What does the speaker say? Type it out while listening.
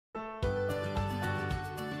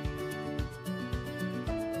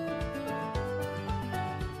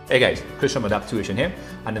Hey guys, Chris from Adapt Tuition here,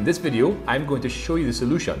 and in this video I'm going to show you the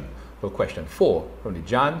solution for question 4 from the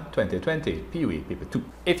Jan 2020 PoA Paper 2.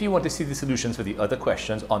 If you want to see the solutions for the other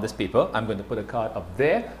questions on this paper, I'm going to put a card up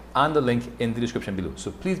there and the link in the description below.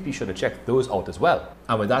 So please be sure to check those out as well.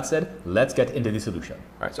 And with that said, let's get into the solution.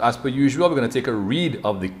 All right, so as per usual, we're going to take a read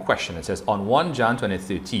of the question. It says, on 1 Jan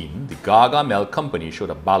 2013, the Gargamel company showed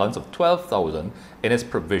a balance of 12,000 in its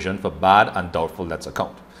provision for bad and doubtful debts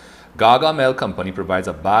account. Gargamel company provides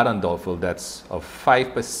a bad and doubtful debts of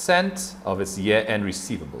 5% of its year-end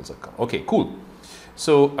receivables account. Okay, cool.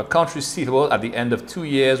 So accounts receivable at the end of 2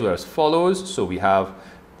 years were as follows. So we have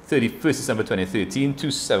 31st December 2013,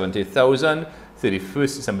 270,000,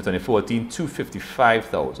 31st December 2014,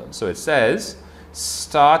 255,000. So it says,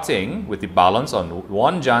 starting with the balance on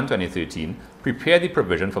 1 Jan 2013, prepare the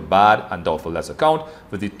provision for bad and doubtful debts account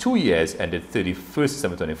for the 2 years ended 31st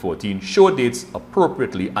December 2014. Show dates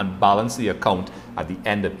appropriately and balance the account at the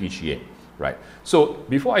end of each year. Right. So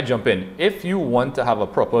before I jump in, if you want to have a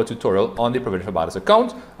proper tutorial on the provision for bad debts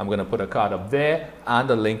account, I'm going to put a card up there and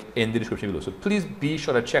a link in the description below. So please be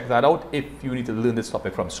sure to check that out if you need to learn this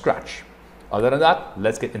topic from scratch. Other than that,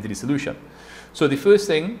 let's get into the solution. So the first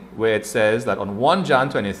thing where it says that on 1 Jan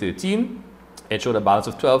 2013, it showed a balance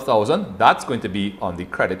of 12,000. That's going to be on the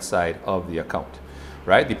credit side of the account,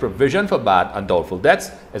 right? The provision for bad and doubtful debts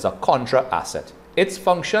is a contra asset. Its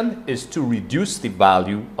function is to reduce the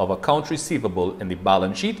value of accounts receivable in the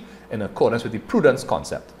balance sheet in accordance with the prudence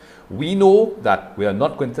concept. We know that we are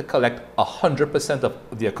not going to collect 100% of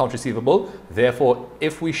the accounts receivable. Therefore,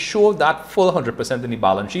 if we show that full 100% in the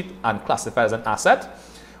balance sheet and classify as an asset,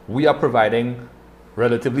 we are providing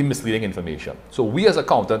relatively misleading information. So we as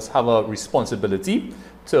accountants have a responsibility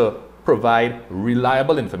to provide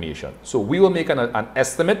reliable information. So we will make an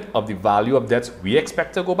estimate of the value of debts we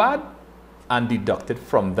expect to go bad and deduct it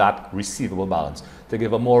from that receivable balance to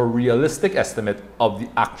give a more realistic estimate of the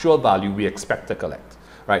actual value we expect to collect.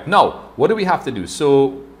 Right, now, what do we have to do?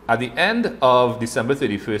 So at the end of December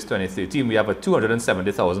 31st, 2013, we have a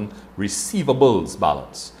 270,000 receivables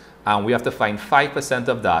balance. And we have to find 5%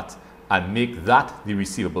 of that and make that the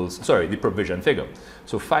receivables, sorry, the provision figure.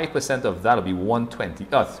 So 5% of that will be 120,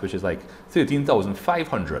 which is like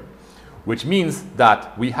 13,500, which means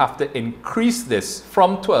that we have to increase this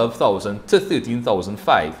from 12,000 to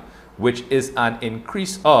 13,500, which is an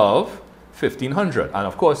increase of 1,500. And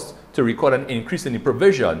of course, to record an increase in the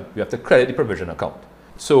provision, we have to credit the provision account.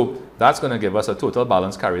 So that's going to give us a total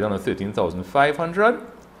balance carried on of 13,500.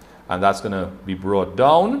 And that's going to be brought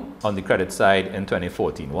down on the credit side in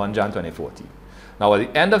 2014, 1 Jan 2014. Now, at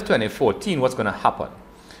the end of 2014, what's going to happen?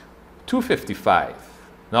 255.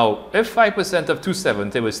 Now, if 5% of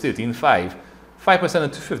 270 was 13,500, 5%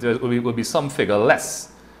 of 250 will be some figure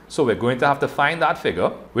less. So we're going to have to find that figure,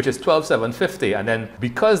 which is 12,750. And then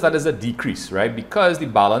because that is a decrease, right? Because the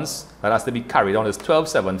balance that has to be carried on is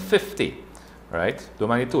 12,750, right? Don't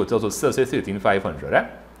mind the totals, will still say 13,500, right?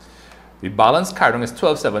 The balance carried on is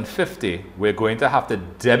 12,750. We're going to have to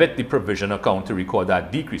debit the provision account to record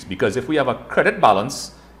that decrease, because if we have a credit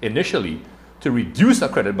balance initially, to reduce a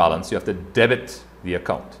credit balance, you have to debit the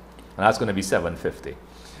account. And that's going to be 750.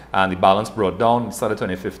 And the balance brought down, started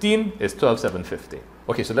 2015, is 12,750.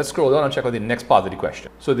 Okay, so let's scroll down and check out the next part of the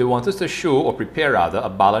question. So they want us to show, or prepare rather, a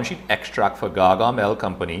balance sheet extract for Gargamel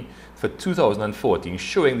Company for 2014,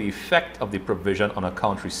 showing the effect of the provision on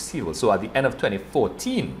accounts receivable. So at the end of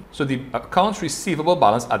 2014, so the accounts receivable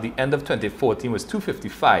balance at the end of 2014 was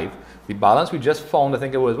 255. The balance we just found, I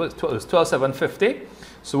think it was 12,750.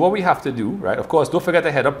 So what we have to do, right, of course, don't forget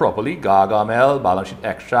to head up properly, Gargamel balance sheet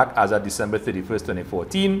extract as at December 31st,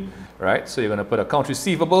 2014, right? So you're going to put accounts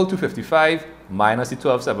receivable 255 minus the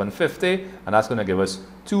 12,750, and that's going to give us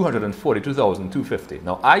 242,250.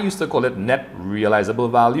 Now, I used to call it net realizable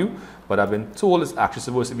value, but I've been told it's actually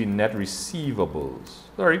supposed to be net receivables.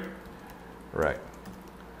 Sorry. Right.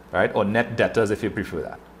 Right, or net debtors if you prefer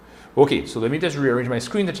that. Okay, so let me just rearrange my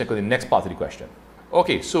screen to check out the next part of the question.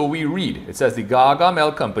 Okay, so we read, it says the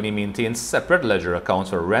Gargamel Company maintains separate ledger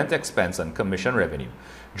accounts for rent expense and commission revenue.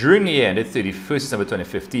 During the year ended 31st December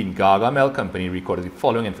 2015, Gargamel Company recorded the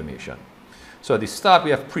following information. So at the start,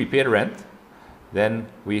 we have prepaid rent. Then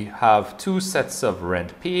we have 2 sets of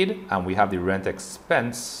rent paid, and we have the rent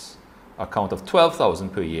expense account of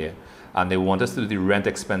 12,000 per year. And they want us to do the rent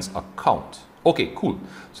expense account. Okay, cool.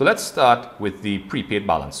 So let's start with the prepaid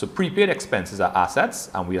balance. So prepaid expenses are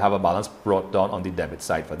assets, and we have a balance brought down on the debit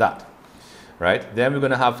side for that, right? Then we're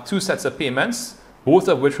going to have 2 sets of payments, both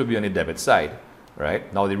of which will be on the debit side,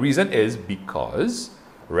 right? Now the reason is because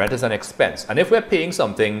rent is an expense. And if we're paying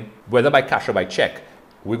something, whether by cash or by check,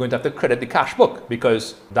 we're going to have to credit the cash book,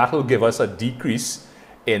 because that will give us a decrease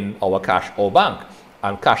in our cash or bank.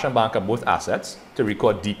 And cash and bank are both assets. To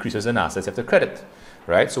record decreases in assets, you have to credit,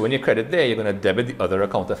 right? So when you credit there, you're going to debit the other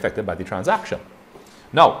account affected by the transaction.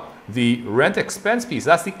 Now, the rent expense piece,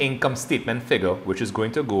 that's the income statement figure, which is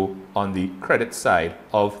going to go on the credit side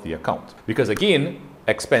of the account. Because again,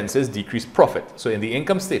 expenses decrease profit. So in the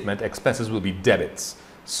income statement, expenses will be debits.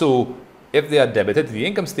 So if they are debited to the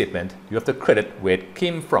income statement, you have to credit where it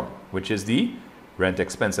came from, which is the rent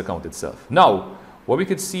expense account itself. Now, what we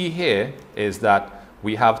could see here is that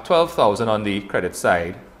we have 12,000 on the credit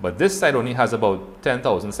side, but this side only has about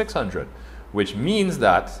 10,600, which means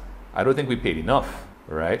that I don't think we paid enough,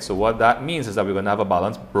 right? So what that means is that we're going to have a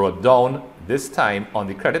balance brought down this time on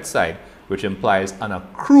the credit side, which implies an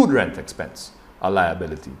accrued rent expense, a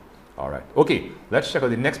liability. All right. Okay, let's check out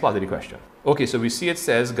the next part of the question. Okay, so we see it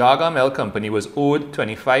says Gargamel Company was owed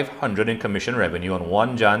 $2,500 in commission revenue on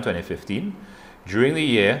 1 Jan 2015. During the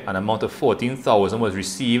year, an amount of $14,000 was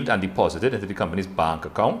received and deposited into the company's bank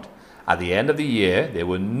account. At the end of the year, there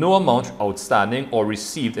were no amount outstanding or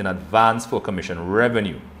received in advance for commission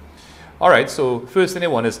revenue. All right, so first thing they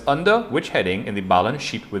want is under which heading in the balance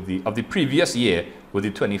sheet of the previous year would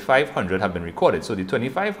the $2,500 have been recorded? So the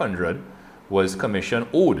 $2,500 was commission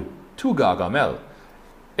owed to Gargamel.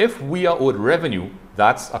 If we are owed revenue,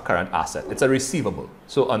 that's a current asset. It's a receivable.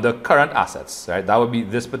 So under current assets, right, that would be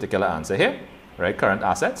this particular answer here. Right, current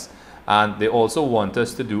assets, and they also want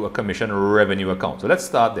us to do a commission revenue account. So let's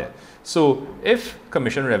start there. So if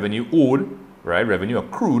commission revenue owed, right, revenue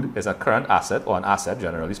accrued is a current asset or an asset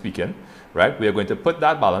generally speaking, right, we are going to put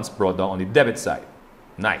that balance brought down on the debit side.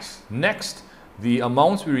 Nice. Next, the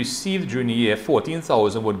amounts we received during the year,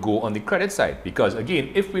 14,000, would go on the credit side, because again,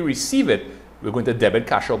 if we receive it, we're going to debit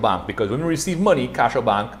cash or bank, because when we receive money, cash or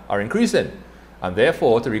bank are increasing. And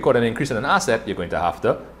therefore, to record an increase in an asset, you're going to have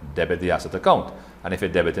to debit the asset account. And if you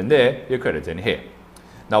debit in there, you credit in here.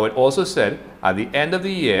 Now, it also said at the end of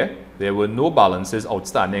the year, there were no balances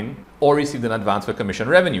outstanding or received in advance for commission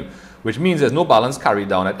revenue, which means there's no balance carried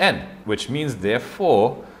down at end, which means,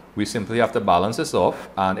 therefore, we simply have to balance this off,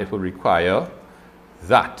 and it will require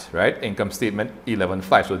that, right? Income statement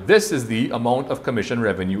 11.5. So this is the amount of commission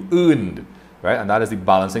revenue earned, right? And that is the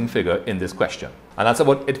balancing figure in this question. And that's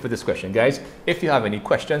about it for this question, guys. If you have any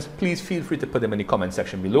questions, please feel free to put them in the comment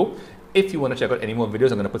section below. If you want to check out any more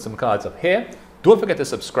videos, I'm going to put some cards up here. Don't forget to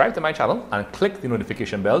subscribe to my channel and click the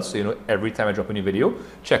notification bell so you know every time I drop a new video.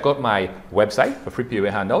 Check out my website for free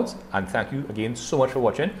POA handouts. And thank you again so much for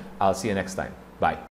watching. I'll see you next time. Bye.